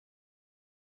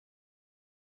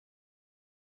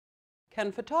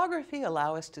Can photography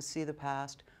allow us to see the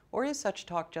past, or is such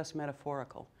talk just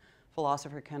metaphorical?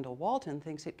 Philosopher Kendall Walton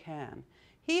thinks it can.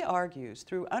 He argues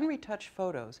through unretouched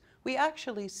photos, we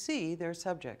actually see their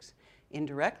subjects.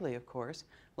 Indirectly, of course,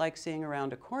 like seeing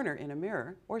around a corner in a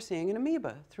mirror or seeing an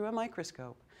amoeba through a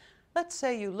microscope. Let's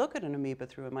say you look at an amoeba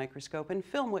through a microscope and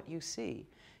film what you see.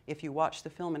 If you watch the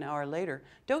film an hour later,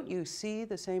 don't you see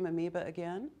the same amoeba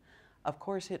again? Of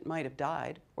course, it might have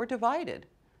died or divided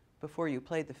before you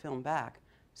played the film back,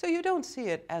 so you don't see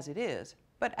it as it is,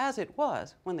 but as it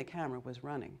was when the camera was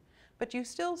running. But you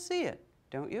still see it,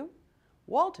 don't you?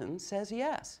 Walton says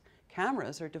yes.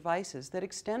 Cameras are devices that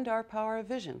extend our power of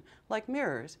vision, like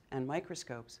mirrors and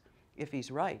microscopes. If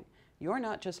he's right, you're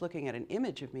not just looking at an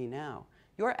image of me now,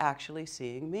 you're actually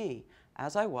seeing me,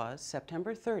 as I was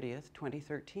September 30th,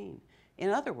 2013. In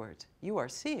other words, you are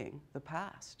seeing the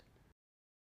past.